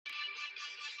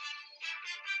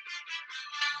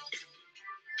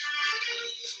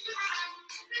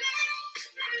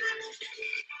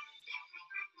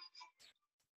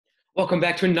Welcome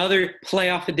back to another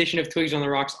playoff edition of Twigs on the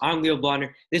Rocks. I'm Leo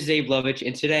Blonder. This is Abe Lovich,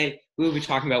 and today we will be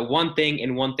talking about one thing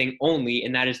and one thing only,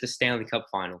 and that is the Stanley Cup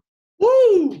Final.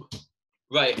 Woo!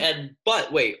 Right,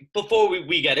 but wait, before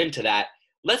we get into that,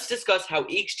 let's discuss how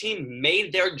each team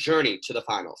made their journey to the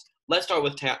finals. Let's start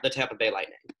with the Tampa Bay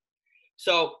Lightning.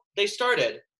 So they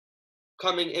started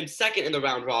coming in second in the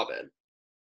round robin,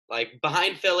 like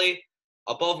behind Philly,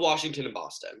 above Washington and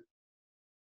Boston.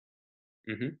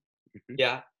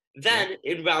 Yeah. Then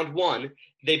in round one,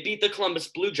 they beat the Columbus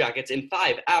Blue Jackets in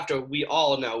 5 after we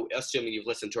all know, assuming you've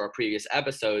listened to our previous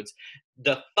episodes,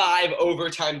 the 5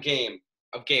 overtime game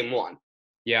of game 1.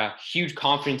 Yeah, huge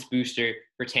confidence booster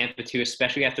for Tampa too,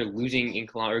 especially after losing in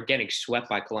Columbus or getting swept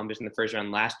by Columbus in the first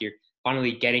round last year.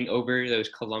 Finally getting over those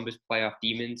Columbus playoff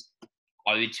demons.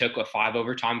 It took a 5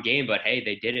 overtime game, but hey,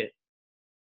 they did it.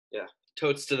 Yeah,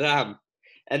 totes to them.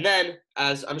 And then,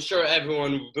 as I'm sure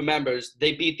everyone remembers,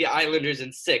 they beat the Islanders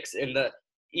in 6 in the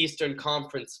Eastern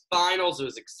Conference Finals. It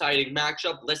was an exciting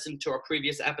matchup. Listen to our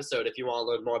previous episode if you want to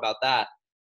learn more about that.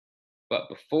 But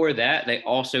before that, they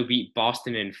also beat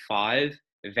Boston in 5.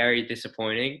 Very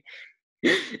disappointing.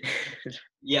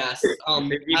 Yes.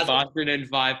 They beat Boston in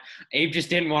 5. Abe just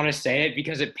didn't want to say it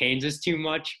because it pains us too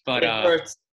much. But it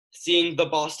hurts. Seeing the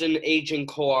Boston aging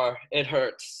core, it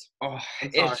hurts.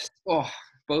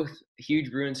 Both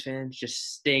huge Bruins fans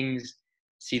just stings.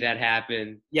 See that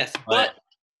happen. Yes, but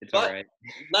it's all right.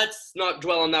 Let's not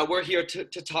dwell on that. We're here to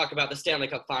talk about the Stanley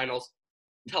Cup Finals.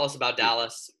 Tell us about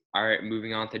Dallas. All right,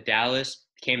 moving on to Dallas.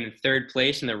 Came in third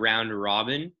place in the round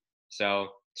robin. So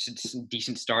it's a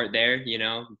decent start there, you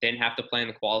know. Didn't have to play in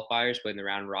the qualifiers, but in the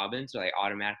round robin, so they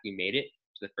automatically made it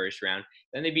to the first round.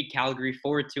 Then they beat Calgary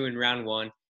 4-2 in round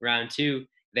 1. Round 2,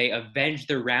 they avenged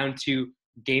the round 2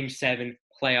 Game 7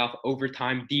 playoff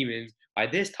overtime demons by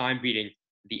this time beating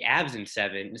the Avs in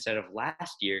 7 instead of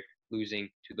last year losing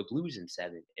to the Blues in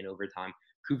 7 in overtime.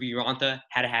 Kuviranta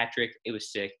had a hat trick. It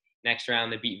was sick. Next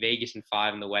round, they beat Vegas in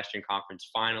 5 in the Western Conference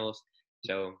Finals.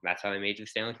 So that's how they made it to the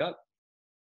Stanley Cup.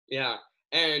 Yeah,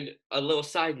 and a little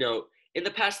side note, in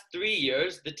the past 3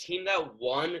 years, the team that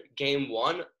won Game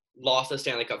 1 lost the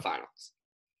Stanley Cup Finals.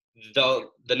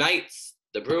 The Knights,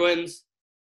 the Bruins,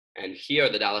 and here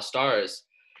the Dallas Stars.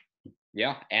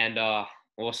 Yeah, and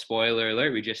well, spoiler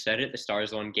alert, we just said it. The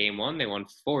Stars won Game 1. They won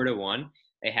 4-1.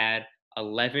 They had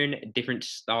 11 different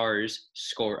Stars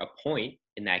score a point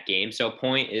in that game. So a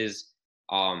point is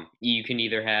you can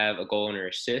either have a goal and an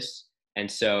assist, and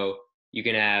so you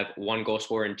can have one goal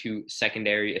scorer and 2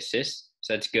 secondary assists.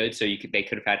 So that's good. So they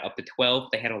could have had up to 12.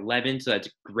 They had 11, so that's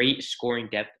great scoring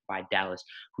depth by Dallas.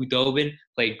 Khudobin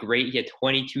played great. He had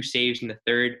 22 saves in the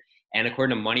third. And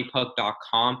according to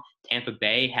MoneyPuck.com, Tampa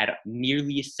Bay had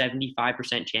nearly a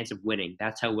 75% chance of winning.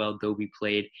 That's how well Dobie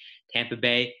played. Tampa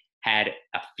Bay had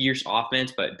a fierce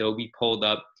offense, but Dobie pulled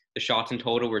up the shots in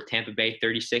total were Tampa Bay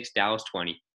 36, Dallas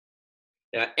 20.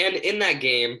 Yeah, and in that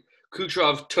game,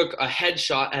 Kucherov took a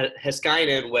headshot at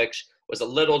Heiskanen, which was a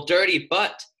little dirty,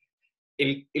 but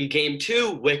in Game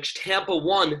 2, which Tampa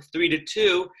won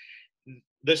 3-2,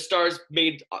 the Stars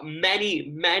made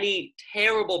many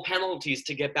terrible penalties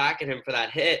to get back at him for that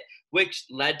hit, which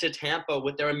led to Tampa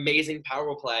with their amazing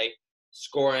power play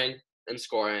scoring and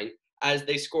scoring as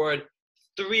they scored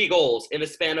 3 goals in a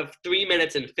span of 3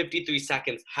 minutes and 53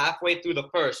 seconds halfway through the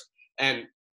first, and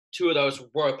 2 of those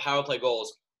were power play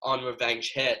goals on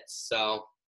revenge hits. So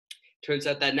turns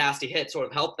out that nasty hit sort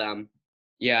of helped them.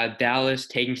 Yeah, Dallas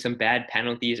taking some bad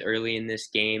penalties early in this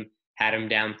game. Had him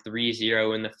down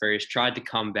 3-0 in the first, tried to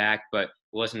come back, but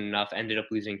wasn't enough. Ended up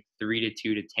losing 3-2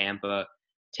 to Tampa.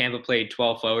 Tampa played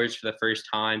 12 forwards for the first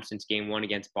time since Game 1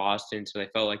 against Boston, so they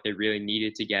felt like they really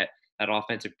needed to get that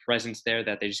offensive presence there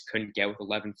that they just couldn't get with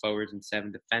 11 forwards and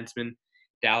 7 defensemen.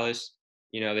 Dallas,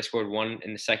 they scored 1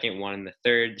 in the second, 1 in the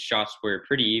third. The shots were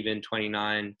pretty even,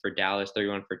 29 for Dallas,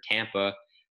 31 for Tampa.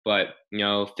 But,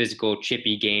 physical,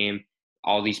 chippy game.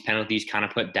 All these penalties kind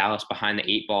of put Dallas behind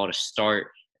the 8 ball to start.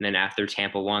 And then after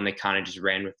Tampa won, they kind of just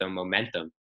ran with the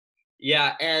momentum.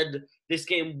 Yeah, and this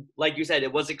game, like you said,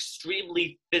 it was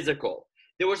extremely physical.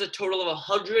 There was a total of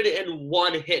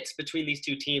 101 hits between these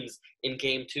two teams in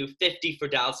Game 2, 50 for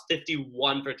Dallas,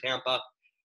 51 for Tampa.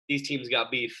 These teams got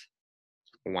beef.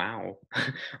 Wow.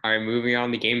 All right, moving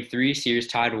on to Game 3, series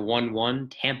tied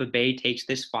 1-1. Tampa Bay takes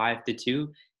this 5-2,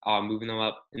 moving them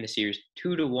up in the series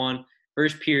 2-1.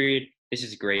 First period, this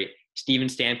is great. Steven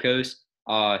Stamkos,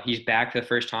 he's back for the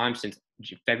first time since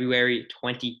February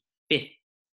 25th.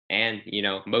 And,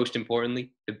 most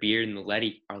importantly, the beard and the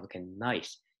Letty are looking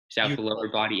nice. He's out for lower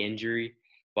body injury,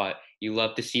 but you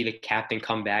love to see the captain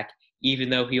come back, even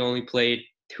though he only played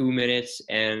 2 minutes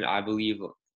and I believe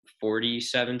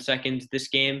 47 seconds this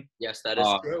game. Yes, that is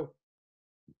Uh, true.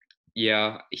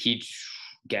 yeah,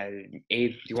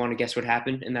 Abe, do you want to guess what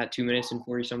happened in that 2 minutes and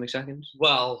 40 something seconds?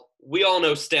 Well, we all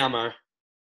know Stammer.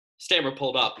 Stammer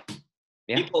pulled up. He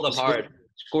Yeah, pulled up hard.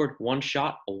 scored one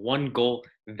shot, a one goal,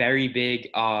 very big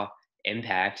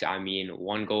impact. I mean,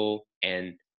 one goal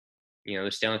and the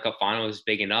Stanley Cup final is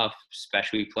big enough,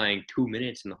 especially playing 2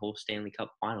 minutes in the whole Stanley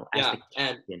Cup final as Yeah, the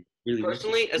and captain. Really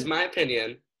personally, as my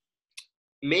opinion,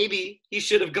 maybe he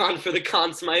should have gone for the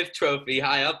Conn Smythe Trophy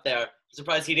high up there. I'm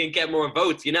surprised he didn't get more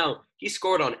votes. He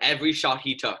scored on every shot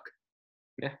he took.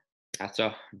 Yeah, that's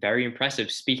a very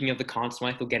impressive. Speaking of the Conn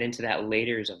Smythe, we'll get into that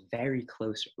later. It's a very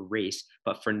close race.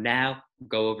 But for now,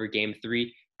 go over game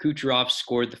 3. Kucherov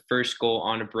scored the first goal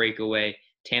on a breakaway.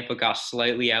 Tampa got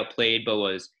slightly outplayed,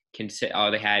 but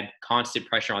they had constant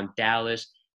pressure on Dallas.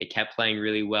 They kept playing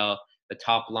really well. The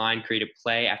top line created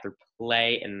play after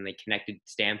play, and then they connected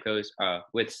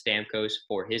with Stamkos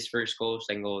for his first goal,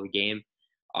 second goal of the game.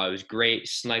 It was great.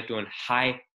 Sniped one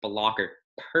high blocker.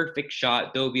 Perfect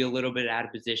shot. They'll be a little bit out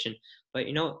of position, but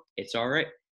it's all right.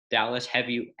 Dallas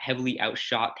heavily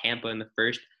outshot Tampa in the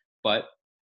first, but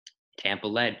Tampa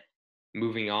led.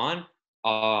 Moving on,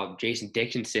 Jason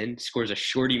Dickinson scores a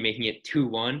shorty, making it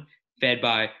 2-1, fed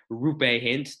by Rupe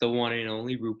Hintz, the one and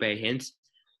only Rupe Hintz.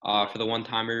 For the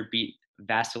one-timer, beat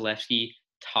Vasilevsky,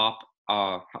 top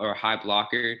or high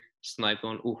blocker, snipe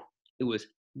one. Ooh, it was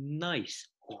nice.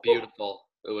 Beautiful.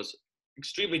 It was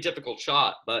extremely difficult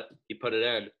shot, but he put it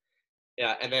in.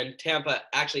 Yeah, and then Tampa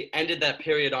actually ended that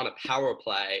period on a power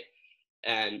play,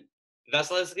 and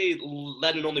Vasilevsky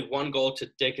led in only one goal to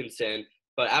Dickinson,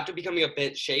 but after becoming a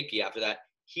bit shaky after that,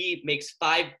 he makes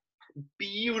 5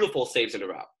 beautiful saves in a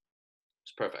row.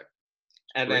 It's perfect.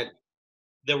 And then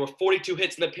there were 42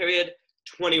 hits in the period,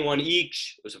 21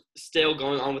 each. It was still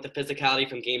going on with the physicality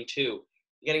from game 2.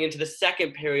 Getting into the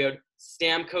second period,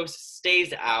 Stamkos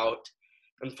stays out.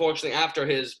 Unfortunately, after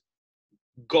his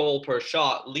goal per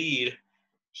shot lead,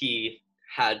 he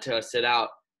had to sit out.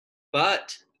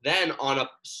 But then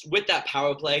with that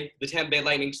power play, the Tampa Bay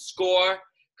Lightning score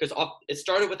because it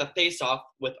started with a face-off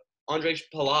with Ondrej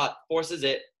Palat forces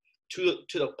it to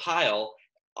the pile,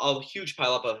 a huge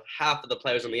pile up of half of the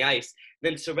players on the ice.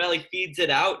 Then Cirelli feeds it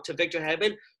out to Victor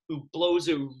Hedman, who blows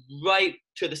it right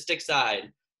to the stick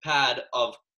side pad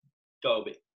of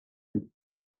Dobie.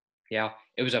 Yeah,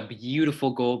 it was a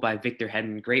beautiful goal by Victor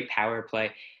Hedman. Great power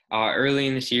play. Early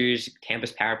in the series,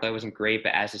 Tampa's power play wasn't great,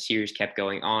 but as the series kept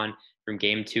going on from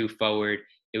game 2 forward,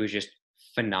 it was just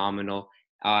phenomenal.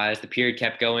 As the period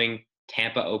kept going,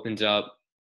 Tampa opens up,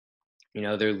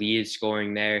 their lead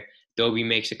scoring there. Dobie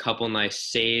makes a couple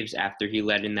nice saves after he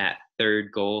let in that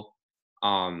third goal.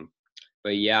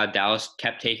 But yeah, Dallas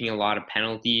kept taking a lot of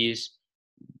penalties.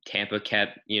 Tampa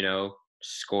kept,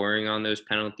 scoring on those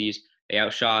penalties. They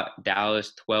outshot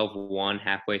Dallas 12-1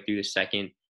 halfway through the second.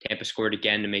 Tampa scored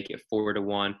again to make it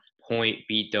 4-1. Point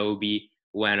beat Dobie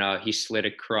when he slid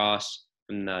across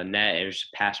from the net. It was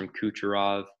a pass from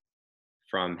Kucherov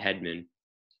from Hedman.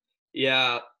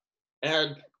 Yeah,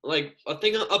 and a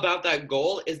thing about that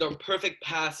goal is the perfect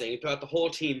passing throughout the whole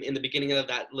team in the beginning of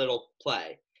that little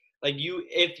play.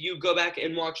 If you go back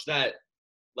and watch that,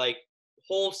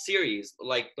 whole series,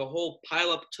 the whole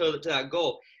pile up to that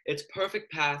goal, it's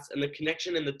perfect pass and the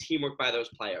connection and the teamwork by those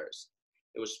players.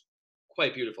 It was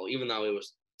quite beautiful, even though it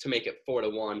was to make it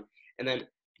 4-1. And then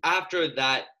after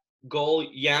that goal,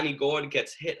 Yanni Gourde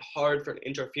gets hit hard for an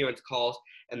interference calls,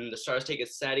 and the Stars take it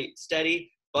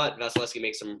steady, but Vasilevsky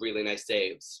makes some really nice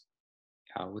saves.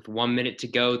 With 1 minute to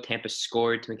go, Tampa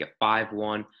scored to make it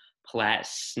 5-1. Palat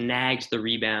snags the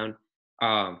rebound,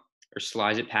 or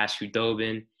slides it past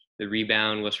Khudobin. The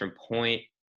rebound was from Point,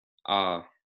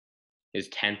 his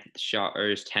 10th shot or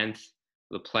his 10th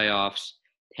of the playoffs.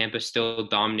 Tampa still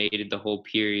dominated the whole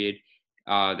period.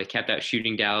 They kept out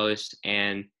shooting Dallas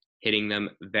and hitting them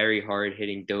very hard,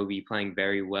 hitting Dobie, playing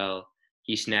very well.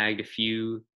 He snagged a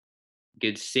few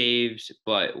good saves,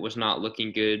 but was not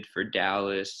looking good for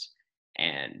Dallas,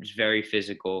 and was very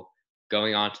physical.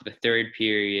 Going on to the third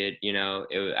period,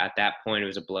 at that point it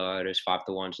was a blowout. It was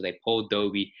 5-1. So they pulled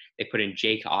Dobie. They put in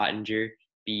Jake Ottinger,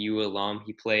 BU alum.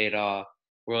 He played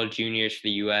World Juniors for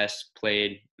the U.S.,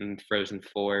 played in Frozen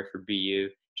 4 for BU.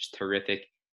 Just terrific.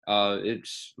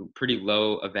 It's a pretty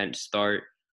low event start.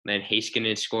 Then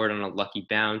Heiskanen scored on a lucky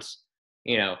bounce.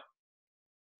 I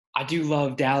do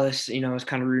love Dallas. I was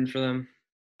kind of rooting for them,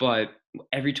 but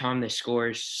every time they score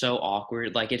is so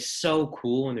awkward. It's so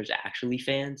cool when there's actually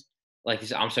fans.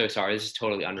 I'm so sorry. This is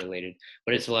totally unrelated,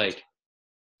 but it's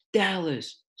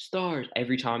Dallas Stars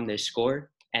every time they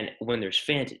score, and when there's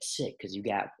fans, it's sick because you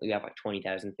got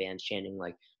 20,000 fans chanting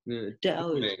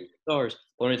Dallas Booming. Stars.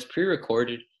 When it's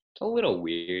pre-recorded, it's a little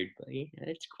weird, but yeah,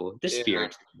 it's cool. The Yeah.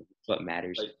 spirit's what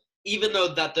matters. Like even though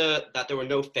that there were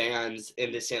no fans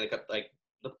in the Stanley Cup, like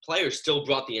the players still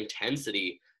brought the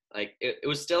intensity. Like it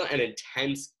was still an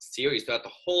intense series throughout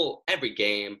every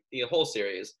game, the whole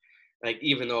series. Like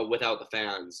even though without the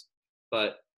fans,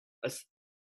 but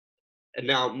and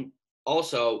now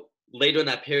also later in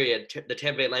that period, the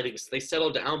Tampa Bay Lightning they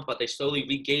settled down, but they slowly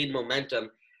regained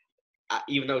momentum.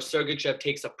 Even though Sergachev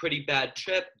takes a pretty bad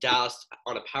trip, Dallas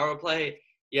on a power play.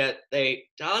 Yet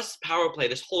Dallas power play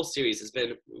this whole series has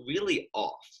been really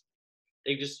off.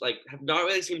 They just like have not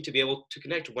really seemed to be able to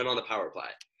connect when on the power play.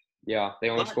 Yeah, they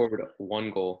only But scored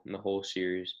one goal in the whole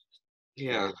series.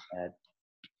 yeah, Very bad.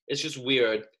 it's just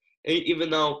weird. Even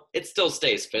though it still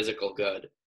stays physical good,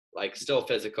 like still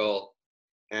physical,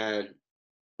 and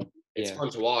it's Yeah. fun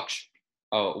to watch.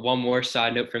 Oh, one more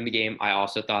side note from the game. I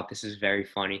also thought this is very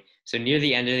funny. So near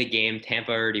the end of the game,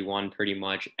 Tampa already won pretty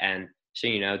much, and so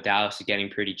Dallas is getting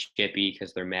pretty chippy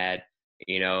because they're mad.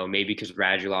 Maybe because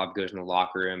Radulov goes in the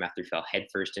locker room after he fell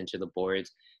headfirst into the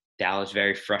boards. Dallas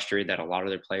very frustrated that a lot of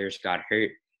their players got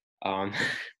hurt. Um,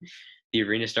 the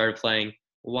arena started playing.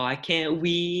 Why can't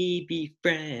we be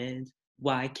friends?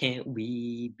 Why can't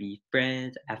we be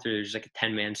friends? After there's like a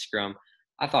 10-man scrum.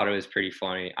 I thought it was pretty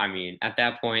funny. I mean, at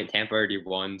that point, Tampa already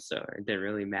won, so it didn't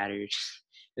really matter. It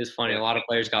was funny. Yeah, A lot of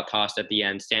players got tossed at the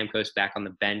end. Stamkos back on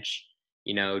the bench,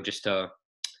 just to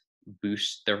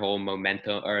boost their whole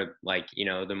momentum or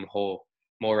the whole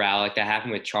morale. Like that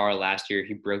happened with Chara last year.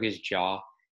 He broke his jaw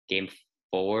game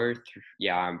 4.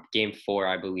 Yeah, game 4,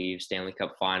 I believe, Stanley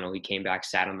Cup final. He came back,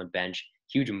 sat on the bench.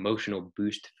 Huge emotional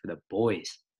boost for the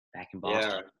boys back in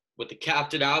Boston. yeah. With the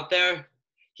captain out there,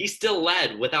 he still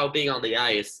led without being on the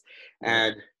ice, Yeah.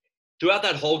 and throughout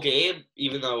that whole game,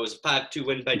 even though it was a 5-2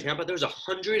 win by Tampa, there was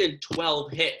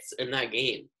 112 hits in that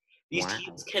game. These Wow.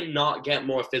 teams cannot get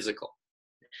more physical.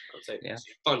 I would say Yeah. it's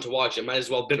fun to watch. It might as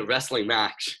well have been a wrestling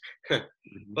match. Mhm.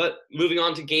 But moving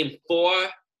on to game 4,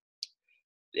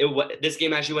 this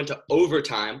game actually went to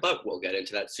overtime, but we'll get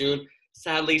into that soon.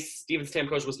 Sadly, Steven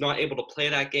Stamkos was not able to play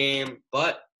that game,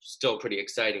 but still pretty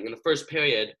exciting. In the first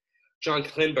period, John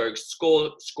Klingberg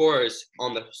scores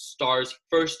on the Stars'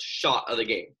 first shot of the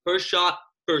game. First shot,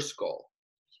 first goal.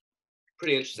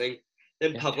 Pretty interesting.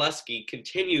 Then Yeah. Pavelski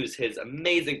continues his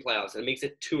amazing playoffs and makes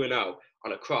it 2-0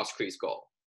 on a cross-crease goal.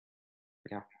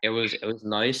 Yeah, it was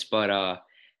nice, but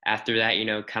after that,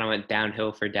 kind of went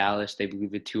downhill for Dallas. They blew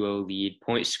the 2-0 lead.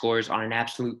 Point scores on an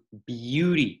absolute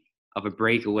beauty of a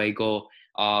breakaway goal,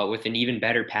 with an even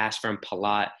better pass from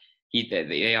Palat.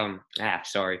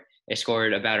 They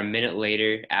scored about a minute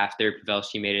later after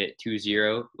Pavelski made it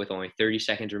 2-0 with only 30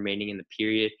 seconds remaining in the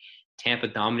period. Tampa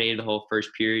dominated the whole first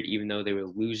period, even though they were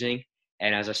losing.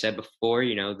 And as I said before,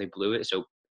 they blew it. So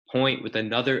Point with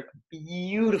another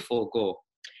beautiful goal.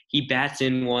 He bats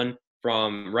in one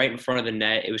from right in front of the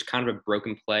net. It was kind of a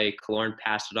broken play. Killorn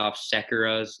passed it off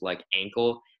Sekera's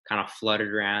ankle, kind of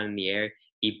fluttered around in the air.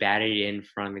 He batted it in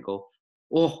front of the goal.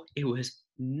 Oh, it was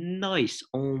nice.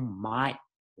 Oh my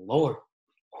Lord.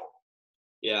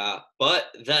 Yeah, but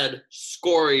then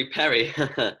Corey Perry,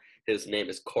 his name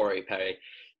is Corey Perry,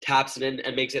 taps it in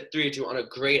and makes it 3-2 on a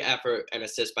great effort and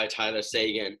assist by Tyler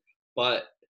Seguin. But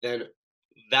then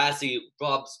Vasi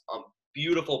robs a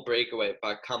beautiful breakaway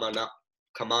by Kamano,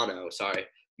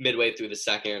 midway through the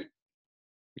second.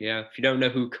 Yeah, if you don't know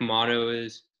who Kamano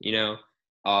is,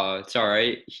 it's all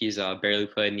right. He's barely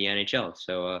played in the NHL.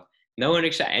 So no one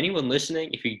except anyone listening,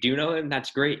 if you do know him,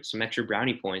 that's great. Some extra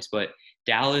brownie points. But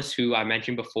Dallas, who I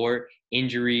mentioned before,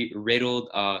 injury riddled.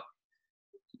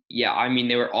 Yeah, I mean,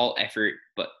 they were all effort,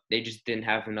 but they just didn't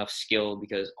have enough skill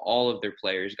because all of their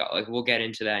players got, we'll get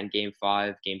into that in game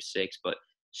 5, game 6, but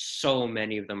so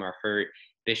many of them are hurt.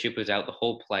 Bishop was out the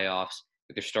whole playoffs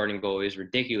with their starting goal. It was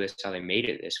ridiculous how they made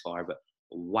it this far, but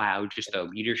wow, just the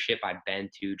leadership I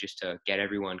bent to just to get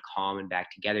everyone calm and back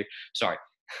together. Sorry.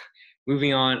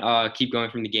 Moving on, keep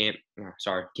going from the game.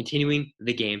 Continuing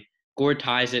the game. Gord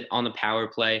ties it on the power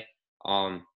play.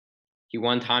 He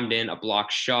one-timed in a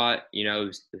block shot. It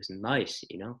was nice.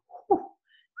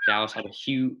 Dallas had a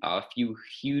few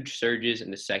huge surges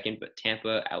in the second, but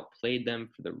Tampa outplayed them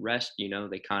for the rest.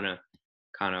 They kind of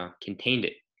contained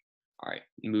it. All right,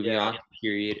 moving on to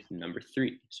period number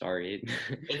 3. Sorry.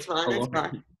 It's fine. It's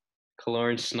fine.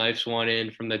 Killorn snipes one in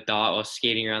from the dot while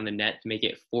skating around the net to make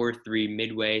it 4-3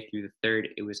 midway through the third.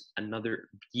 It was another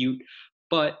beaut.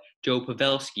 But Joe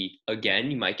Pavelski, again,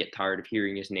 you might get tired of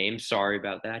hearing his name. Sorry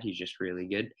about that. He's just really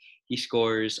good. He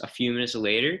scores a few minutes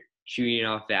later, shooting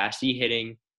off Vasi,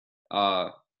 hitting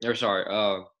it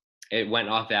went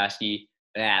off Vasilevsky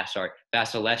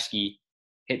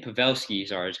hit Pavelski.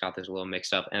 Sorry, I just got this a little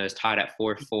mixed up. And it was tied at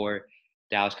 4-4.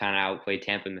 Dallas kind of outplayed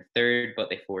Tampa in the third, but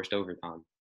they forced overtime.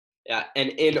 Yeah, and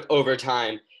in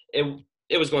overtime,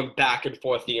 it was going back and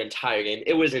forth the entire game.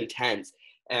 It was intense.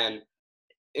 And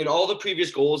in all the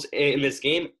previous goals in this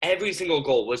game, every single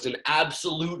goal was an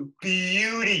absolute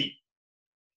beauty.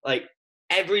 Like,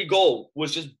 every goal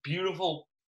was just beautiful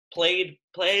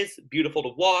plays, beautiful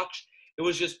to watch. It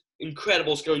was just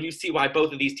incredible skill, and you see why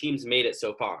both of these teams made it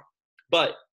so far.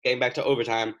 But getting back to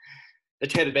overtime, the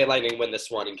Tampa Bay Lightning win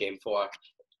this one in Game 4.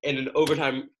 In an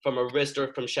overtime from a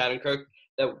wrister from Shattenkirk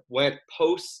that went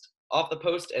off the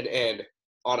post and in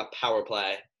on a power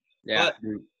play. Yeah, But,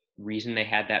 the reason they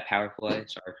had that power play.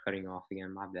 Sorry for cutting off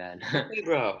again. My bad. hey,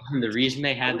 bro. The reason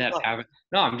they had that power.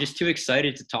 No, I'm just too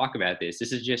excited to talk about this.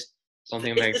 This is just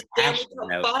something I'm very It's the Stanley passionate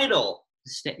Cup about. final.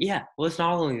 Yeah, well, it's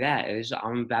not only that.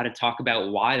 I'm about to talk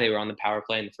about why they were on the power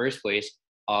play in the first place.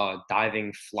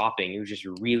 Diving, flopping. It was just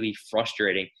really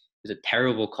frustrating. It was a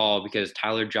terrible call because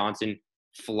Tyler Johnson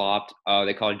flopped.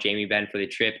 They called Jamie Benn for the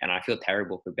trip, and I feel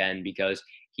terrible for Ben because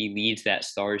he leads that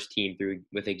Stars team through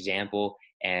with example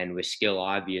and with skill,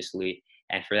 obviously.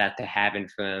 And for that to happen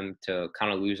for them to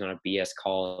kind of lose on a BS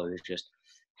call, it was just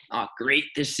not great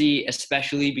to see,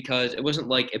 especially because it wasn't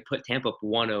like it put Tampa up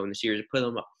 1-0 in the series. It put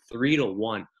them up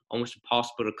 3-1, almost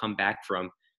impossible to come back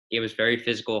from. The game was very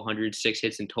physical, 106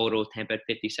 hits in total. Tampa had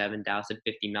 57, Dallas had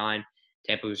 59.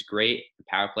 Tampa was great. The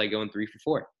power play going 3 for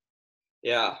 4.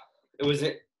 Yeah, it was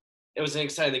an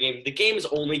exciting game. The games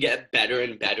only get better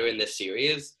and better in this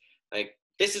series. Like,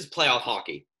 this is playoff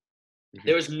hockey. Mhm.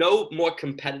 There is no more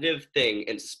competitive thing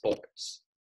in sports.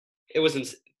 And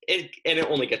it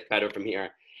only gets better from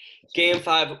here. Game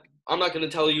 5. I'm not going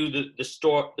to tell you the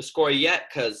score yet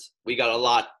because we got a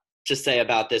lot to say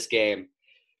about this game.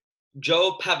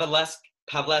 Joe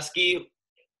Pavleski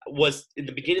was in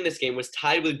the beginning of this game was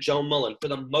tied with Joe Mullen for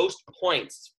the most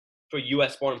points for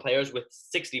U.S. foreign players with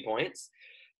 60 points.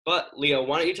 But Leo,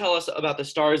 why don't you tell us about the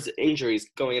Stars' injuries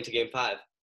going into Game 5?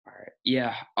 All right.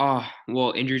 Yeah.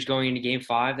 Well, injuries going into Game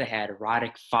 5. They had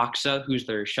Radek Faksa, who's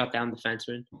their shutdown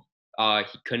defenseman.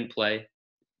 He couldn't play.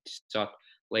 Sucked.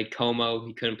 Lake Como,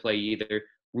 he couldn't play either.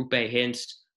 Rupe Hintz,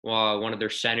 one of their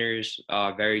centers,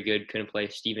 very good, couldn't play.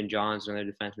 Steven Johns,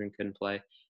 another defenseman, couldn't play.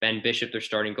 Ben Bishop, their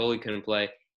starting goalie, couldn't play.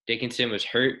 Dickinson was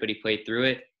hurt, but he played through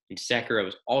it. And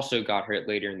Sekera also got hurt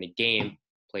later in the game,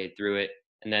 played through it.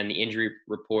 And then the injury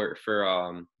report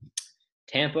for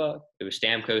Tampa, it was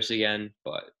Stamkos again,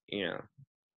 but,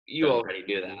 You already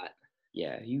knew that.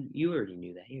 Yeah, you already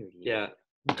knew that. You already knew Yeah.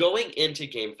 that. Going into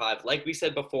Game 5, like we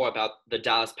said before about the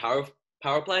Dallas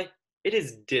power play, it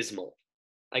is dismal.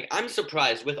 Like, I'm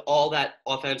surprised with all that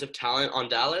offensive talent on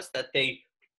Dallas that they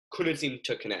couldn't seem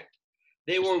to connect.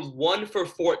 They were 1 for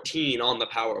 14 on the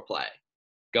power play.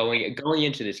 Going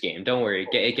into this game, don't worry,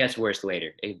 it gets worse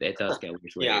later. It does get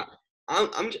worse later. Yeah,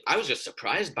 I was just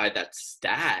surprised by that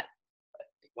stat.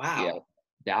 Wow. Yeah.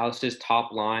 Dallas's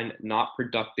top line not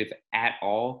productive at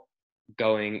all.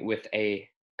 Going with a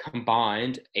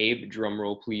combined, Abe,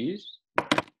 drumroll please.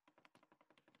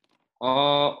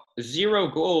 0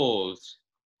 goals.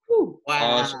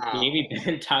 Wow. So Jamie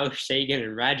Benn, Tyler Seguin,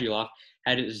 and Radulov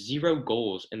had 0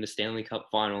 goals in the Stanley Cup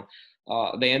final.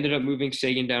 They ended up moving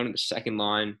Seguin down to the second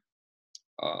line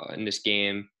in this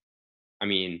game. I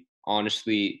mean,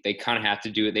 honestly, they kind of have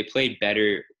to do it. They played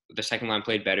better. The second line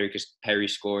played better because Perry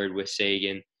scored with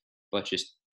Seguin, but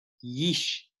just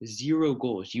 0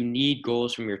 goals. You need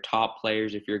goals from your top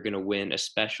players if you're going to win,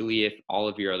 especially if all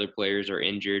of your other players are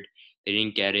injured. They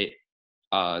didn't get it.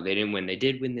 They didn't win. They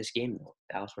did win this game, though.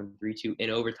 Dallas won 3-2 in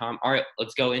overtime. All right,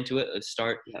 let's go into it. Let's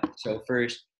start. Yeah. So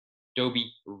first, Dobie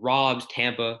robs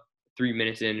Tampa 3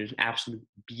 minutes in. It's an absolute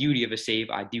beauty of a save.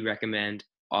 I do recommend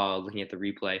looking at the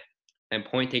replay. Then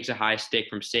Point takes a high stick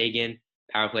from Seguin.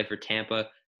 Power play for Tampa.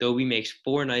 Dobie makes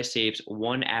 4 nice saves,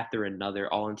 one after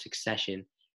another, all in succession.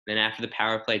 Then after the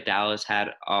power play, Dallas had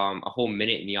a whole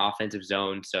minute in the offensive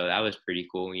zone. So that was pretty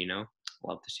cool,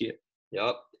 Love to see it.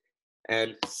 Yep.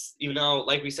 And,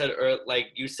 like you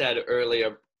said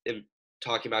earlier in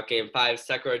talking about Game 5,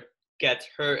 Sekera gets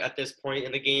hurt at this point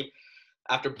in the game.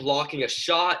 After blocking a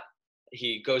shot,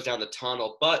 he goes down the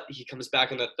tunnel, but he comes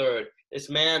back in the third. This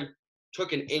man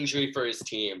took an injury for his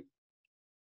team.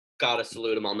 Gotta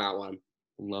salute him on that one.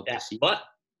 Love to see. But,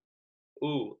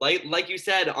 like you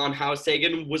said on how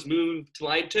Seguin was moved to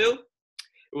line 2,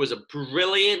 it was a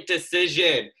brilliant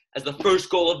decision as the first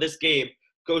goal of this game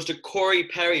goes to Corey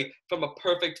Perry from a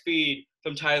perfect feed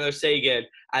from Tyler Seguin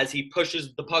as he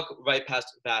pushes the puck right past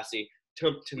Vasi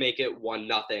to make it 1-0.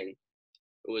 It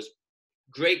was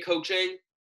great coaching,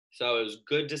 so it was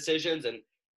good decisions, and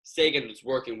Seguin was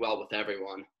working well with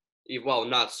everyone. Well,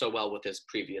 not so well with his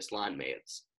previous line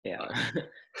mates. Yeah.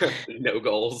 No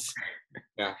goals.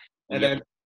 Yeah. And Yeah. then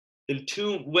in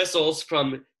 2 whistles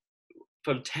from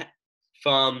 10,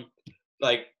 from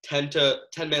like 10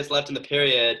 minutes left in the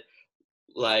period,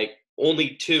 like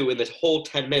only 2 in this whole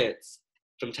 10 minutes,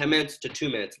 from 10 minutes to 2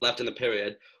 minutes left in the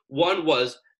period. One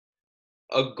was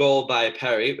a goal by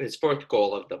Perry, his fourth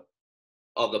goal of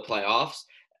the playoffs,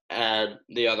 and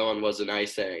the other one was an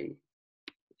icing.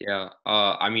 Yeah.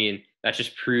 I mean, that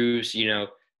just proves,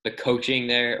 the coaching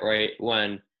there, right?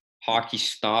 When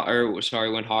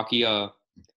when hockey,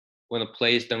 when the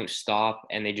plays don't stop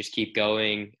and they just keep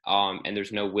going, and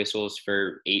there's no whistles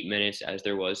for 8 minutes, as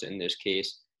there was in this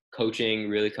case, coaching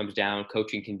really comes down,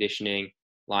 coaching, conditioning,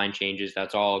 line changes.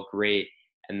 That's all great.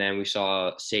 And then we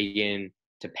saw Sagan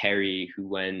to Perry, who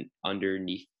went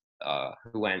underneath,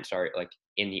 like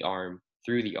in the arm,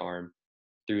 through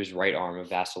his right arm of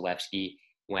Vasilevsky,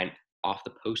 went off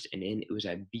the post and in. It was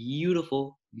a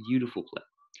beautiful, beautiful play.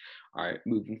 All right,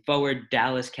 moving forward,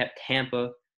 Dallas kept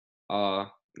Tampa.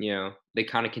 They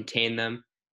kind of contained them,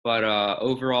 but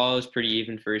overall, it was pretty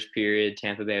even first period.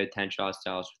 Tampa Bay with 10 shots,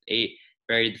 Dallas with 8.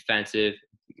 Very defensive,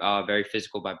 very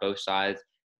physical by both sides.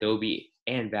 Doby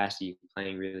and Vasi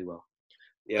playing really well.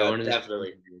 Yeah,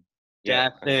 definitely. Yeah.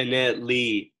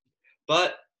 Definitely.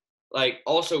 But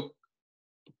also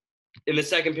in the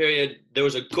second period, there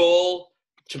was a goal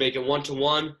to make it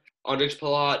 1-1. Andrix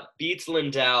Palat beats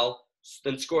Lindell,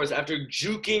 then scores after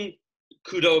juking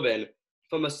Khudobin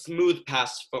from a smooth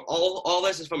pass. From all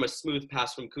this is from a smooth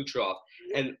pass from Kucherov,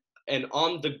 and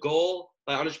on the goal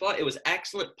by Andrix Palat, it was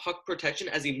excellent puck protection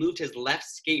as he moved his left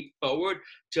skate forward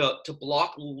to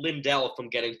block Lindell from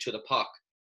getting to the puck,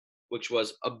 which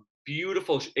was a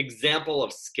beautiful example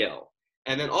of skill.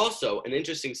 And then also an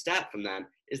interesting stat from that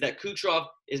is that Kucherov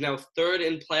is now third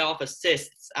in playoff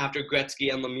assists after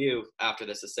Gretzky and Lemieux after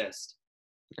this assist.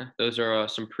 Yeah, those are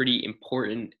some pretty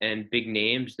important and big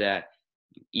names that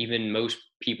even most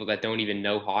people that don't even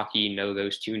know hockey know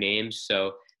those two names.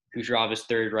 So Kucherov is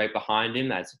third right behind him.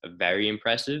 That's very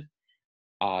impressive.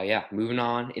 Moving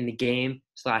on in the game,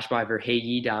 slash by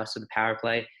Verhaeghe, Dallas to the power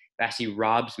play. Vasi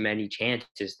robs many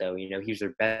chances, though. He was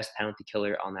their best penalty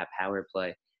killer on that power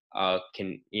play.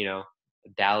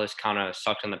 Dallas kind of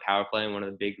sucked on the power play, and one of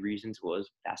the big reasons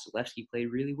was Vasilevsky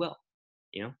played really well.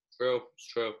 True, it's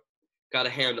true. Got to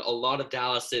hand a lot of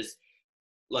Dallas's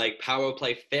power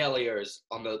play failures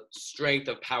on the strength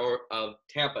of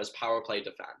Tampa's power play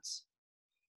defense.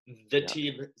 The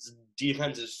team's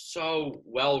defense is so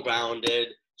well-rounded,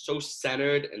 so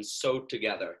centered, and so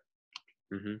together.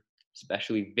 Mm-hmm.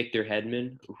 Especially Victor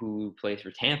Hedman, who plays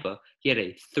for Tampa. He had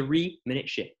a 3-minute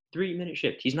shift. 3-minute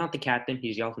shift. He's not the captain.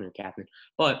 He's the alternate captain.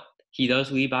 But he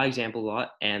does lead by example a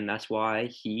lot, and that's why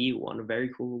he won a very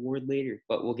cool award later.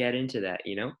 But we'll get into that,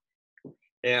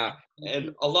 Yeah,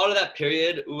 and a lot of that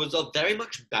period was a very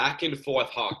much back and forth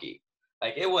hockey.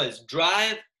 It was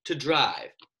drive to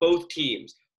drive, both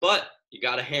teams. But you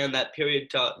got to hand that period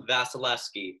to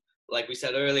Vasilevsky. Like we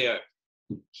said earlier,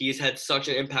 he's had such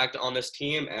an impact on this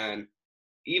team, and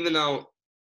even though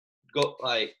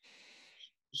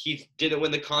he didn't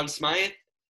win the Conn Smythe,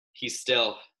 he's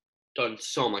still done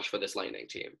so much for this Lightning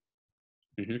team.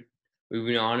 Mm-hmm.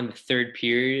 Moving on in the third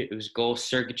period, it was goal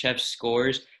Sergachev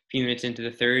scores. A few minutes into the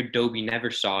third, Doby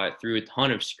never saw it, threw a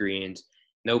ton of screens.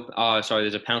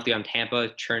 There's a penalty on Tampa.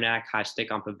 Chernak, high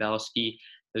stick on Pavelski.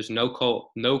 There's no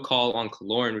call on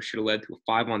Killorn, which should have led to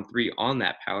a 5-on-3 on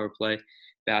that power play.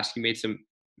 Vasilevsky made some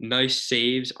nice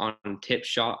saves on tip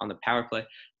shot on the power play.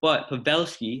 But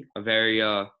Pavelski, a very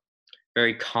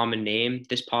very common name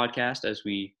this podcast, as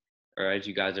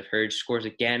you guys have heard, scores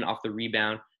again off the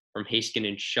rebound from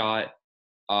Heiskanen shot.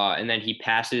 And then he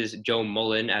passes Joe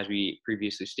Mullen, as we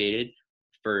previously stated,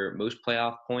 for most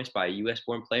playoff points by a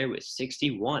U.S.-born player with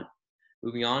 61.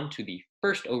 Moving on to the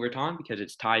first overtime, because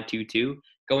it's tied 2-2.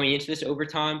 Going into this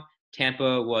overtime,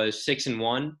 Tampa was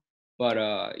 6-1, but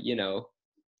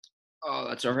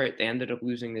that's all right. They ended up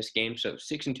losing this game, so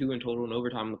 6-2 in total in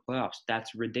overtime in the playoffs.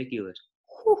 That's ridiculous.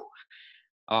 Whew.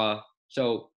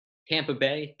 So Tampa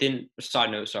Bay did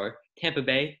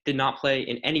not play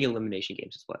in any elimination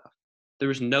games this playoff. There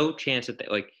was no chance that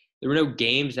there were no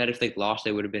games that if they lost,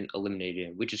 they would have been eliminated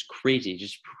in, which is crazy. It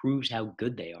just proves how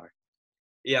good they are.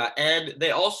 Yeah, and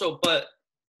that also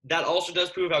does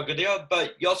prove how good they are,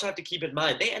 but you also have to keep in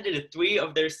mind, they ended 3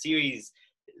 of their series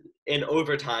in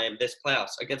overtime this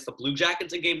playoffs against the Blue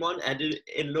Jackets in game 1, ended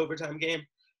in an overtime game.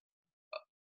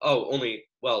 Only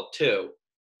 2.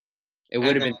 It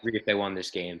would have been 3 if they won this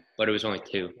game, but it was only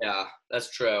 2. Yeah, that's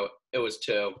true. It was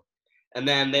 2. And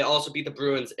then they also beat the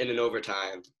Bruins in an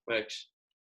overtime, which,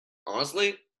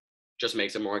 honestly, just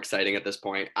makes it more exciting at this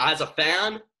point. As a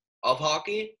fan of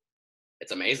hockey,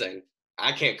 it's amazing.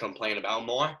 I can't complain about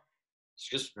more. It's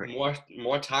just Right.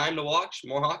 more time to watch,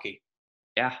 more hockey.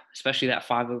 Yeah, especially that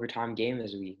 5 overtime game,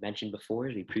 as we mentioned before,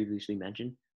 as we previously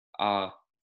mentioned. Uh,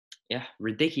 yeah,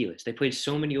 ridiculous. They played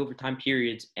so many overtime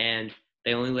periods, and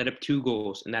they only let up 2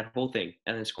 goals in that whole thing,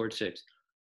 and then scored 6.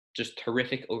 Just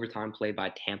terrific overtime play by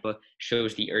Tampa.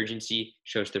 Shows the urgency,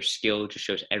 shows their skill, just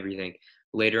shows everything.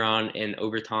 Later on in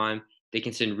overtime,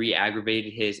 Dickinson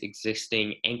re-aggravated his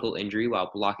existing ankle injury while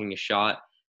blocking a shot.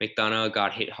 McDonough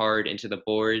got hit hard into the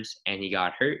boards, and he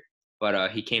got hurt,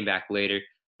 but he came back later.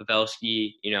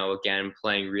 Pavelski, again,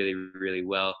 playing really, really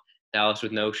well. Dallas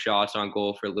with no shots on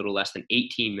goal for a little less than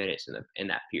 18 minutes in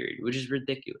that period, which is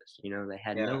ridiculous. They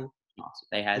had Yeah. no shots.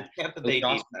 They The had Tampa no Bay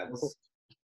shots. defense.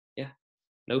 Yeah,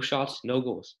 no shots, no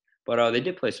goals. But they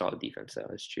did play solid defense, though.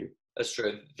 That's true. That's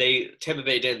true. Tampa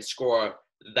Bay didn't score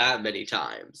that many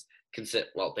times.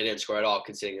 Well, they didn't score at all,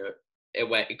 considering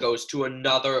it goes to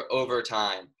another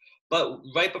overtime. But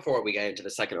right before we get into the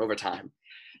second overtime,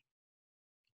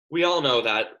 we all know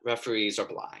that referees are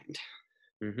blind.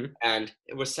 Mm-hmm. And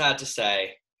it was sad to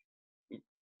say,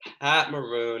 Pat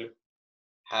Maroon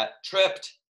had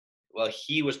tripped. Well,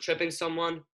 he was tripping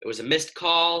someone. It was a missed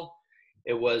call.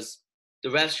 The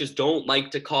refs just don't like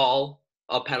to call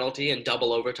a penalty in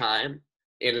double overtime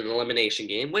in an elimination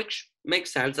game, which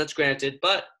makes sense. That's granted,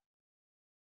 but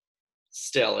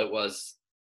still, it was.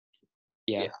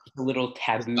 Yeah, a little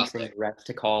taboo from the refs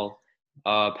to call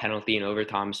a penalty in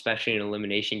overtime, especially in an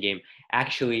elimination game.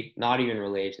 Actually, not even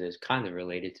related to this, kind of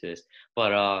related to this,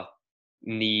 but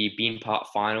in the Beanpot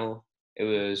final, it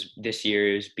was this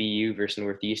year's BU versus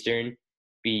Northeastern.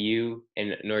 BU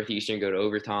and Northeastern go to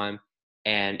overtime,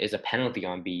 and is a penalty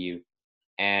on BU.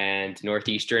 And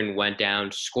Northeastern went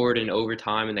down, scored in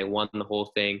overtime, and they won the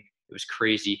whole thing. It was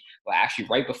crazy. Well, actually,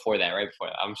 right before that,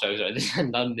 I'm so sorry. This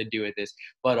had nothing to do with this.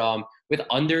 But with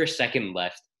under a second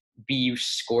left, BU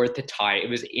scored to tie. It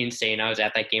was insane. I was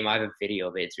at that game. I have a video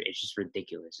of it. It's just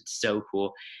ridiculous. It's so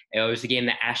cool. It was the game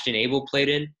that Ashton Abel played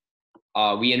in.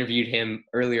 We interviewed him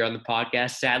earlier on the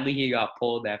podcast. Sadly, he got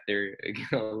pulled after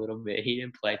a little bit. He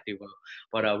didn't play too well.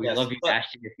 But we love you,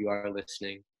 Ashton, if you are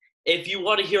listening. If you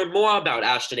want to hear more about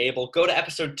Ashton Abel, go to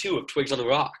episode 2 of Twigs on the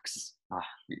Rocks.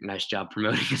 Nice job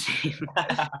promoting his name.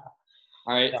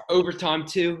 All right, overtime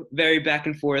 2, very back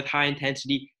and forth, high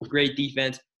intensity, great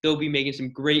defense. They'll be making some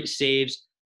great saves,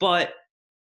 but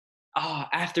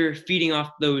after feeding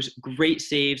off those great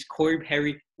saves, Corey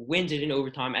Perry wins it in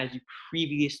overtime, as you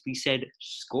previously said,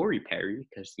 Scory Perry,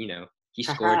 because he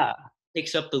scored,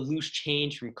 picks up the loose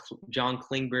change from John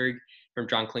Klingberg. From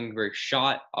John Klingberg's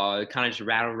shot, kind of just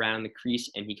rattled around the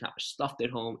crease, and he kind of stuffed it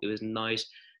home. It was nice.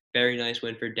 Very nice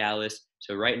win for Dallas.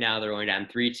 So right now they're going down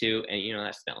 3-2, and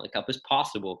that Stanley Cup is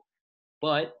possible.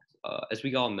 But as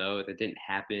we all know, that didn't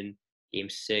happen. Game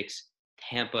 6,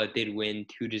 Tampa did win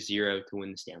 2-0 to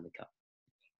win the Stanley Cup.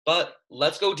 But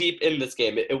let's go deep in this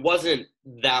game. It wasn't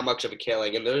that much of a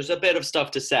killing, and there's a bit of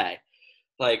stuff to say.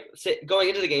 Like, going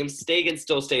into the game, Stagan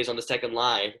still stays on the second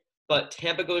line, but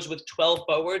Tampa goes with 12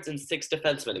 forwards and 6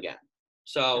 defensemen again.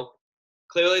 So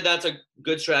clearly that's a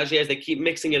good strategy as they keep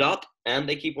mixing it up and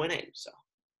they keep winning. So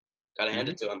got to hand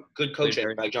it to them. Good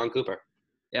coaching by John Cooper.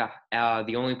 Yeah.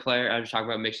 The only player, I was talking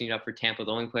about mixing it up for Tampa,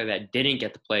 the only player that didn't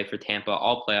get to play for Tampa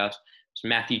all playoffs was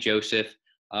Matthew Joseph.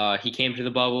 He came to the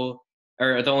bubble,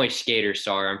 or the only skater,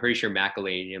 sorry. I'm pretty sure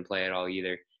McElhinney didn't play at all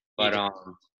either. But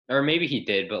or maybe he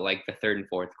did, but like the third and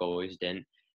fourth goalies didn't.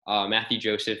 Matthew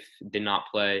Joseph did not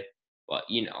play. But,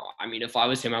 if I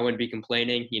was him, I wouldn't be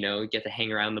complaining, get to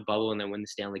hang around the bubble and then win the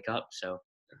Stanley Cup. So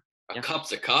a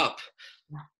cup's a cup.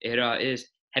 It is.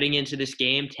 Heading into this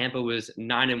game, Tampa was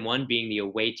 9-1, being the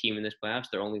away team in this playoffs.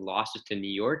 Their only losses to New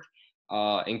York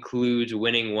includes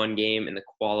winning one game in the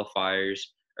qualifiers,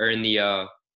 or in the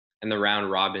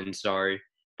round robin, sorry.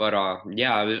 But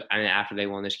after they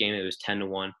won this game, it was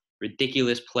 10-1.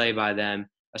 Ridiculous play by them,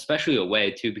 especially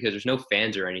away too, because there's no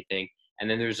fans or anything. And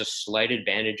then there's a slight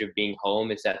advantage of being home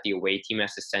is that the away team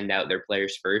has to send out their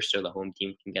players first, so the home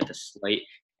team can get the slight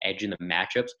edge in the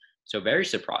matchups. So very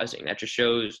surprising. That just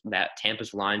shows that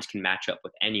Tampa's lines can match up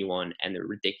with anyone, and they're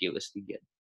ridiculously good.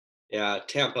 Yeah,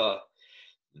 Tampa,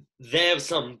 they have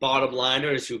some bottom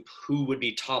liners who would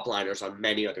be top liners on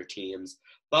many other teams.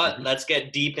 But let's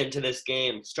get deep into this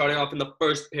game. Starting off in the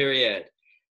first period,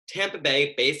 Tampa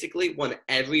Bay basically won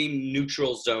every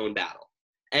neutral zone battle.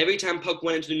 Every time puck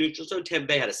went into the neutral zone, Tampa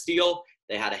Bay had a steal,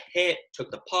 they had a hit, took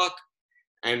the puck,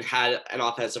 and had an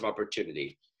offensive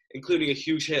opportunity, including a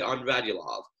huge hit on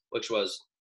Radulov, which was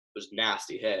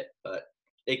nasty hit. But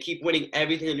they keep winning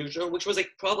everything in neutral, which was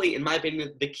probably, in my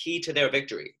opinion, the key to their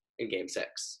victory in Game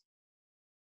 6.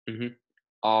 Mm-hmm.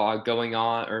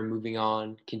 Moving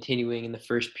on, continuing in the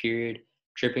first period,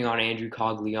 tripping on Andrew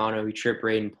Cogliano, he tripped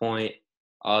Braden Point.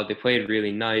 They played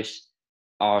really nice.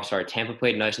 Tampa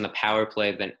played nice on the power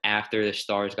play. Then after the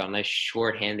Stars got a nice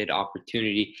shorthanded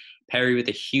opportunity, Perry with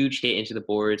a huge hit into the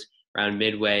boards around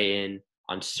midway in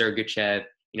on Sergachev.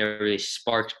 Really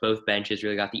sparked both benches,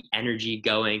 really got the energy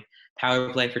going.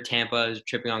 Power play for Tampa is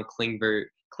tripping on Klingberg.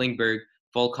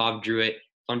 Volkov drew it.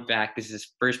 Fun fact, this is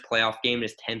his first playoff game,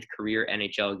 his 10th career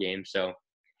NHL game, so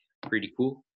pretty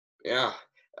cool. Yeah.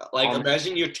 Like,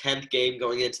 imagine your 10th game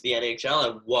going into the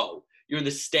NHL, and whoa, you're in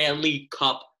the Stanley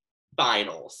Cup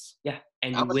Finals. Yeah,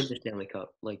 and you win the Stanley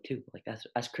Cup, too.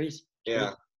 That's crazy.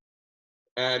 Yeah.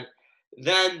 And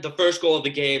then the first goal of the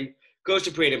game goes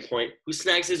to Braden Point, who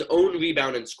snags his own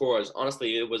rebound and scores.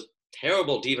 Honestly, it was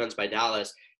terrible defense by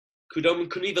Dallas. Khudobin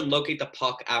couldn't even locate the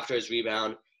puck after his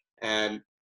rebound, and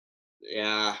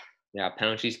yeah. Yeah,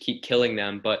 penalties keep killing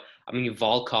them, but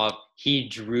Volkov, he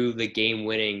drew the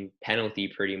game-winning penalty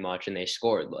pretty much, and they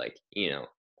scored.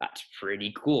 That's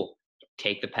pretty cool.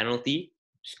 Take the penalty,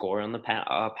 score on the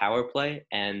power play,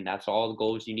 and that's all the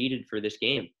goals you needed for this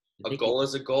game. A goal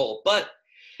is a goal, but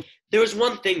there was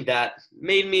one thing that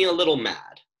made me a little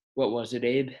mad. What was it,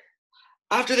 Abe?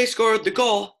 After they scored the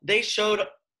goal, they showed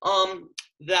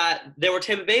that there were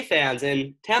Tampa Bay fans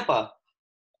in Tampa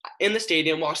in the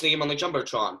stadium watching the game on the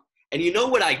Jumbotron. And you know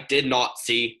what I did not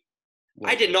see?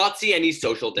 I did not see any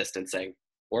social distancing.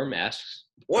 Or masks.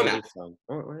 Or masks.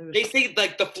 They say,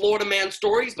 the Florida man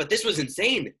stories, but this was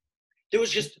insane. There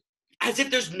was just, as if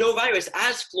there's no virus,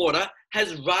 as Florida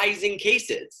has rising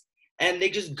cases. And they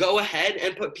just go ahead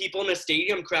and put people in a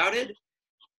stadium crowded.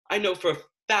 I know for a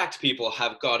fact people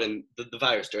have gotten the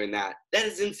virus during that. That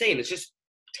is insane. It's just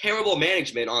terrible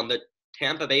management on the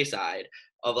Tampa Bay side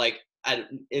of,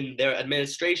 in their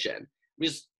administration.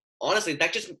 Honestly,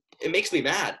 it makes me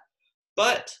mad.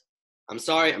 But I'm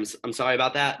sorry. I'm sorry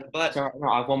about that. But I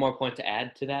have one more point to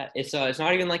add to that. It's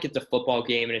not even like it's a football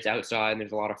game and it's outside and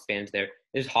there's a lot of fans there.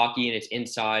 There's hockey and it's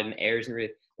inside and the air isn't really.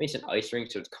 It's an ice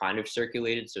rink, so it's kind of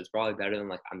circulated, so it's probably better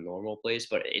than a normal place.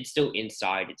 But it's still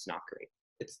inside. It's not great.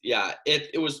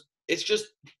 It's just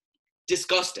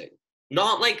disgusting.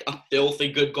 Not like a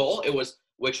filthy good goal. It was,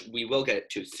 which we will get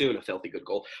to soon, a filthy good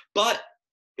goal. But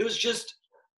it was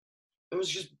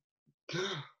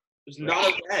not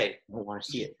okay. I don't want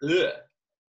to see it.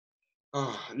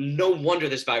 No wonder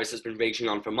this virus has been raging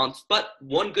on for months. But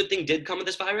one good thing did come of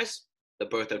this virus: the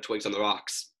birth of Twigs on the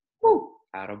Rocks. Woo!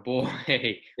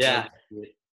 Attaboy. Yeah.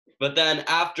 But then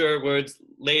afterwards,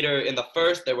 later in the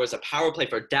first, there was a power play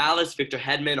for Dallas. Victor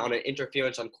Hedman on an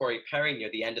interference on Corey Perry near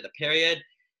the end of the period,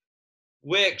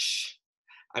 which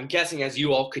I'm guessing, as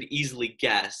you all could easily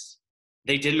guess,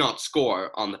 they did not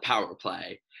score on the power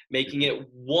play, making it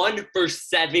 1 for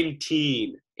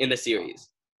 17 in the series.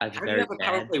 That's How do you have a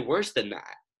power play worse than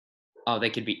that? Oh, they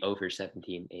could be 0 for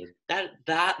 17, Abe.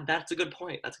 That's a good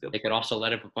point. They could also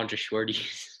let up a bunch of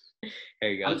shorties. There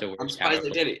you go. I'm surprised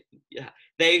they didn't. Yeah,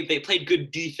 they played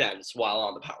good defense while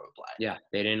on the power play. Yeah,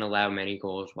 they didn't allow many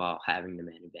goals while having the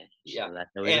man advantage. Yeah, so that's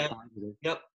always positive.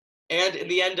 Yep. And in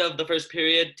the end of the first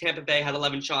period, Tampa Bay had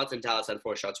 11 shots and Dallas had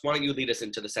 4 shots. Why don't you lead us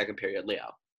into the second period, Leo?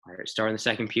 All right, starting the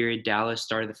second period, Dallas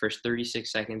started the first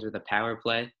 36 seconds with a power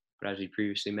play, but as we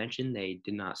previously mentioned, they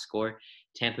did not score.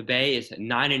 Tampa Bay is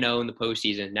 9-0 in the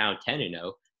postseason, now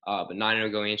 10-0, but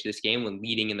 9-0 going into this game when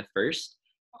leading in the first.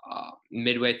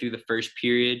 Midway through the first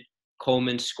period,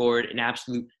 Coleman scored an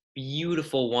absolute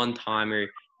beautiful one-timer.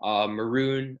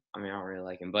 Maroon, I don't really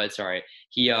like him, but it's all right.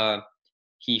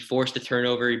 He forced a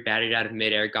turnover, he batted out of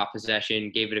midair, got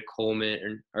possession, gave it to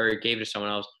Coleman, or gave it to someone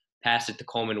else, passed it to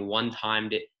Coleman,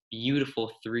 one-timed it.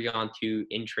 Beautiful 3-on-2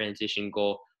 in transition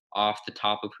goal off the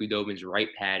top of Khudobin's right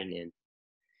pad and in.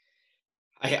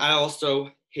 I also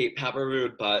hate Pat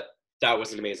Maroon, but that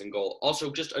was an amazing goal.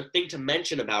 Also, just a thing to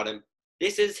mention about him,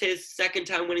 this is his second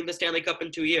time winning the Stanley Cup in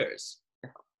 2 years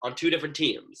on 2 different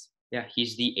teams. Yeah,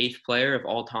 he's the 8th player of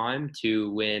all time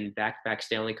to win back-to-back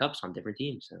Stanley Cups on different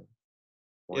teams. So,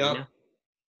 yeah,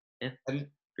 and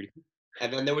pretty cool.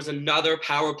 And then there was another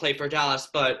power play for Dallas,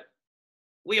 but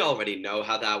we already know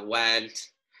how that went.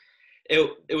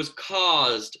 It was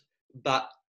caused by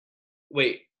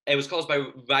Ryan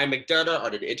McDonough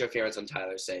on an interference on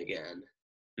Tyler Seguin.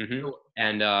 Mm-hmm.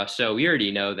 And so we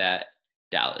already know that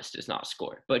Dallas does not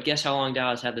score. But guess how long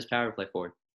Dallas had this power play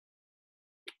for?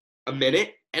 1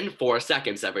 minute and 4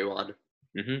 seconds, everyone.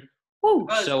 Mm-hmm. Woo.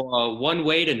 So one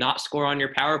way to not score on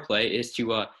your power play is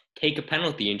to take a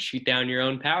penalty and shoot down your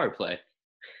own power play.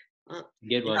 Uh,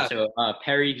 Good one. yeah, So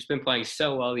Perry, who's been playing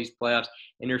so well these playoffs,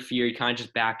 interfered, kind of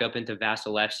just backed up into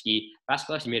Vasilevsky.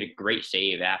 Vasilevsky made a great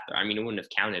save after. I mean, it wouldn't have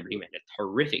counted, but he made a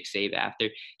terrific save after.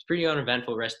 It's pretty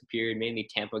uneventful rest of the period. Mainly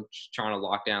Tampa just trying to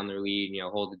lock down their lead,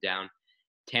 hold it down.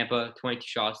 Tampa, 22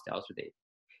 shots, Dallas with 8.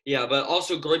 yeah, but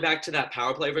also going back to that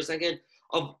power play for a second,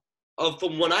 of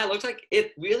from what I looked like,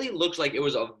 it really looked like it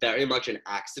was a very much an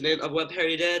accident of what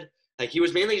Perry did. Like he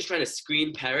was mainly just trying to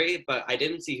screen Perry, but I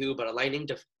didn't see who. But a Lightning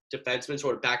defenseman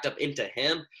sort of backed up into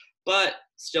him. But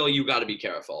still, you got to be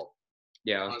careful.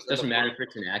 Yeah, doesn't matter if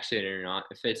it's an accident or not.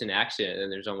 If it's an accident, then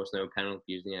there's almost no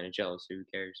penalties in the NHL, so who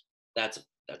cares? That's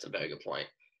a very good point.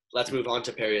 Let's move on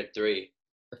to period 3.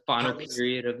 The final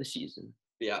period of the season.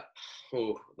 Yeah.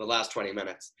 Ooh, the last 20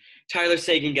 minutes. Tyler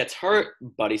Seguin gets hurt,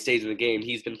 but he stays in the game.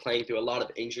 He's been playing through a lot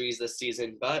of injuries this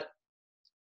season, but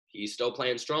he's still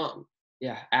playing strong.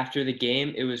 Yeah, after the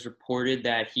game, it was reported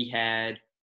that he had,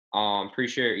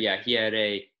 pretty sure, yeah, he had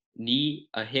a knee,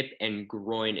 a hip, and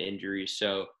groin injury.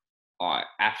 So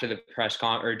after the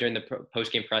or during the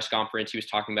post-game press conference, he was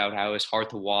talking about how it was hard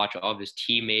to watch all of his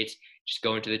teammates just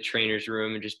go into the trainer's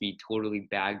room and just be totally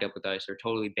bagged up with ice or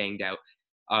totally banged up.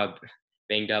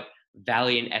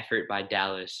 Valiant effort by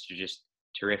Dallas, just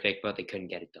terrific, but they couldn't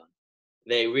get it done.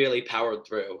 They really powered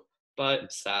through,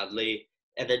 but sadly,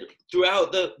 and then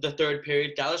throughout the third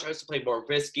period, Dallas tries to play more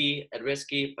risky,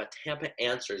 but Tampa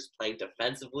answers playing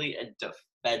defensively and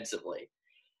defensively.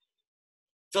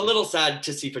 It's a little sad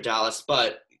to see for Dallas,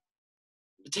 but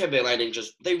the Tampa Bay Lightning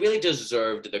they really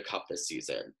deserved the cup this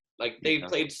season. Like they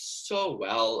played so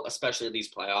well, especially in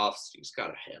these playoffs. You just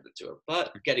gotta hand it to them.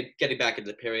 But getting back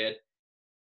into the period,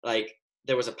 like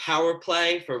there was a power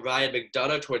play for Ryan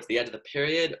McDonagh towards the end of the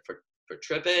period for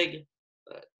tripping.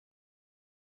 But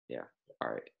yeah, all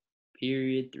right.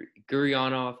 Period 3.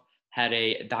 Gurianov had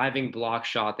a diving block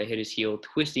shot that hit his heel,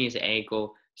 twisting his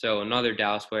ankle. So another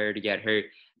Dallas player to get hurt.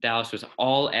 Dallas was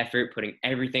all effort, putting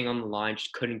everything on the line,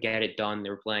 just couldn't get it done. They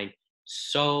were playing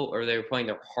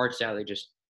their hearts out. They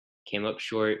just came up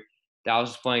short.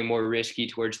 Dallas was playing more risky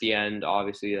towards the end.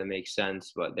 Obviously, that makes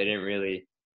sense, but they didn't really,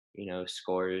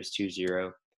 score. It was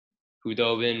 2-0.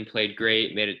 Khudobin played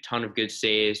great, made a ton of good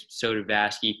saves. So did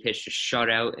Vasilevsky, pitched a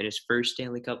shutout in his first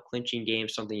Stanley Cup clinching game,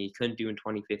 something he couldn't do in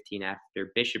 2015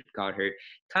 after Bishop got hurt.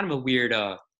 Kind of a weird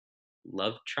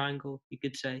love triangle, you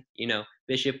could say.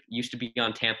 Bishop used to be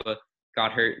on Tampa,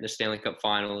 got hurt in the Stanley Cup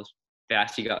Finals.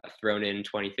 Vasilevsky got thrown in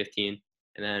 2015.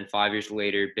 And then 5 years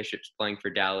later, Bishop's playing for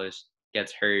Dallas,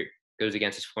 gets hurt, goes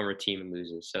against his former team and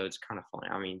loses. So it's kind of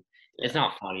funny. I mean, It's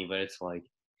not funny, but it's like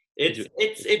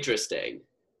it's interesting.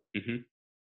 Mm-hmm.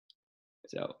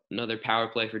 So another power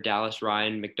play for Dallas.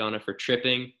 Ryan McDonagh for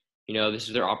tripping. This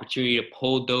is their opportunity to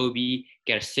pull Dobie,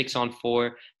 get a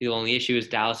 6-on-4. The only issue is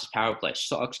Dallas's power play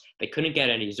sucks. They couldn't get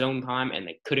any zone time, and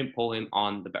they couldn't pull him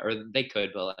on or they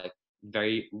could, but like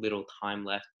very little time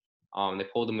left. They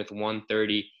pulled him with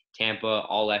 1:30. Tampa,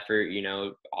 all effort.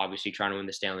 Obviously trying to win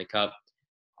the Stanley Cup.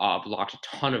 Blocked a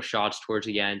ton of shots towards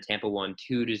the end. Tampa won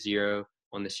 2-0.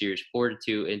 Won the series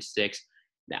 4-2 in 6.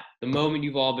 Now, the moment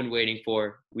you've all been waiting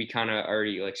for, we kind of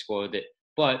already spoiled it,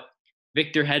 but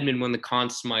Victor Hedman won the Conn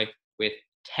Smythe with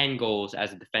 10 goals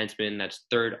as a defenseman. That's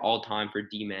third all-time for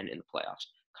D-men in the playoffs.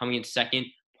 Coming in second,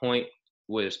 Point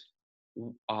was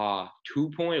 1 or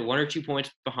 2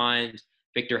 points behind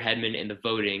Victor Hedman in the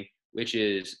voting, which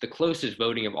is the closest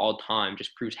voting of all time.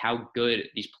 Just proves how good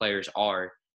these players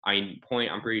are. I mean,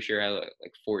 Point, I'm pretty sure, had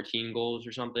like 14 goals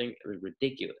or something. It was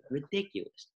ridiculous.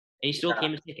 And he still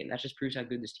came in second. That just proves how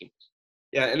good this team is.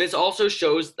 Yeah, and this also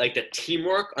shows like the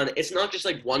teamwork. It's not just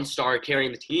like one star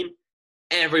carrying the team.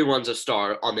 Everyone's a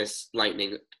star on this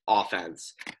Lightning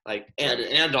offense,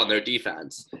 and on their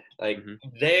defense. Like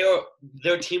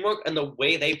their teamwork and the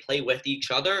way they play with each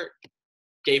other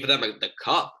gave them the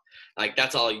cup. Like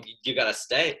that's all you gotta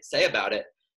say about it.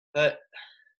 But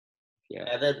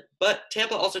but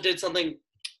Tampa also did something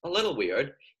a little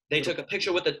weird. They took a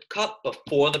picture with the cup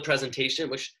before the presentation,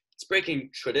 which it's breaking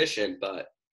tradition, but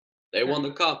they won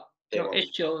the cup.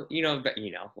 It's chill, they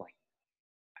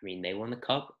won the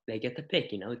cup. They get the pick.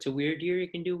 It's a weird year. You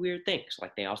can do weird things.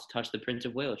 Like they also touched the Prince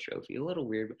of Wales trophy. A little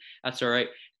weird, but that's all right.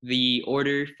 The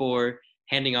order for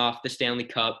handing off the Stanley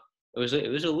Cup, it was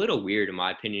a little weird in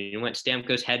my opinion. It went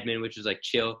Stamkos, Hedman, which was like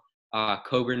chill.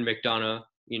 Coburn, McDonagh,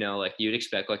 like you'd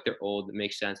expect. Like they're old. That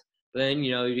makes sense. But then,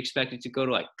 you'd expect it to go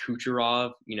to like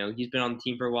Kucherov. He's been on the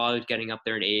team for a while. He's getting up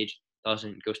there in age.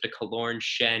 Doesn't. Goes to Killorn,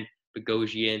 Schenn,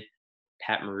 Bogosian,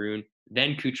 Pat Maroon,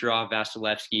 then Kucherov,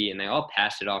 Vasilevsky, and they all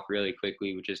passed it off really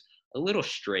quickly, which is a little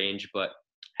strange. But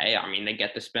hey, they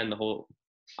get to spend the whole,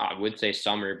 I would say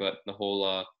summer, but the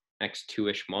whole next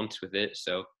 2-ish months with it.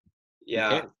 So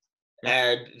yeah,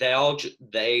 and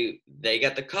they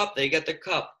get the cup. They get the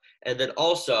cup. And then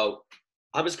also,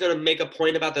 I was gonna make a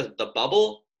point about the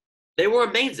bubble. They were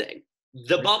amazing.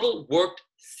 The bubble worked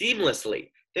seamlessly.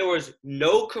 There was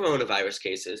no coronavirus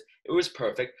cases. It was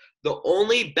perfect. The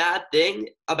only bad thing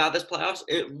about this playoffs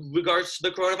in regards to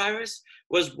the coronavirus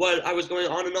was what I was going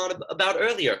on and on about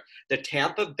earlier. The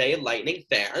Tampa Bay Lightning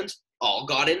fans all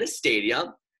got in the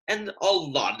stadium, and a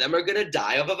lot of them are going to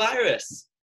die of a virus.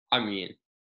 I mean,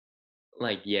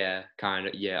 like, yeah, kind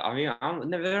of, yeah. I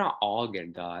mean, they're not all gonna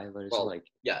die, but it's like,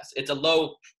 yes, it's a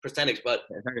low percentage, but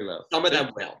very low. Some of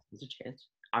them will. There's a chance.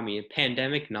 I mean,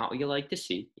 pandemic, not what you like to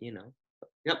see, you know.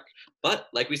 Yep. But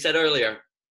like we said earlier,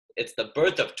 it's the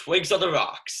birth of Twigs on the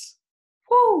Rocks.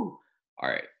 Woo! All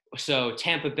right. So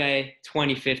Tampa Bay,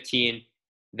 2015,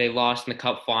 they lost in the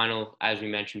Cup final, as we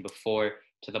mentioned before,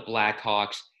 to the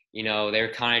Blackhawks. You know, they were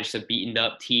kind of just a beaten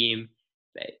up team.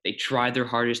 They tried their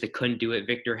hardest. They couldn't do it.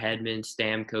 Victor Hedman,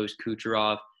 Stamkos,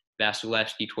 Kucherov,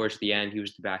 Vasilevsky towards the end. He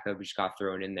was the backup. He just got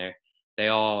thrown in there. They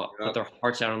all put their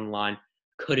hearts out on the line.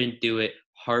 Couldn't do it.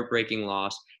 Heartbreaking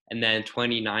loss. And then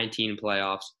 2019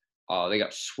 playoffs, they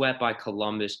got swept by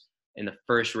Columbus in the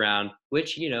first round,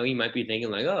 which, you know, you might be thinking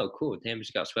like, oh, cool, Tampa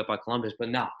just got swept by Columbus. But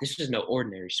no, this was no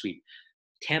ordinary sweep.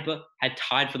 Tampa had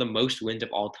tied for the most wins of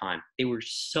all time. They were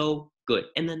so good.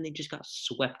 And then they just got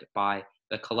swept by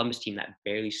the Columbus team that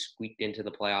barely squeaked into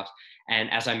the playoffs.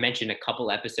 And as I mentioned a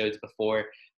couple episodes before,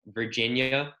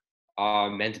 Virginia,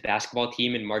 men's basketball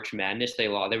team in March Madness, they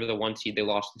lost. They were the 1 seed. They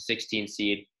lost the 16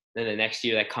 seed. Then the next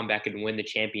year, they come back and win the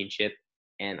championship.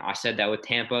 And I said that with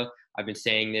Tampa. I've been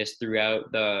saying this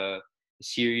throughout the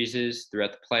series,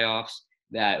 throughout the playoffs,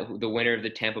 that the winner of the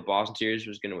Tampa-Boston series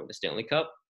was going to win the Stanley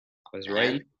Cup. I was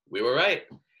right. And we were right.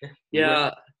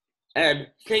 Yeah. And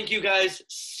thank you guys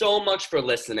so much for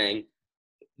listening.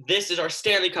 This is our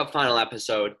Stanley Cup final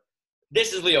episode.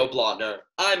 This is Leo Blotner.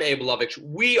 I'm Abe Lovich.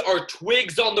 We are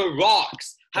Twigs on the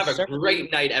Rocks. Have a great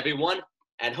night, everyone.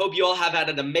 And hope you all have had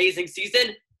an amazing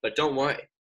season. But don't worry.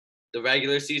 The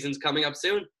regular season's coming up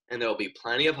soon, and there will be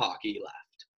plenty of hockey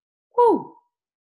left. Woo!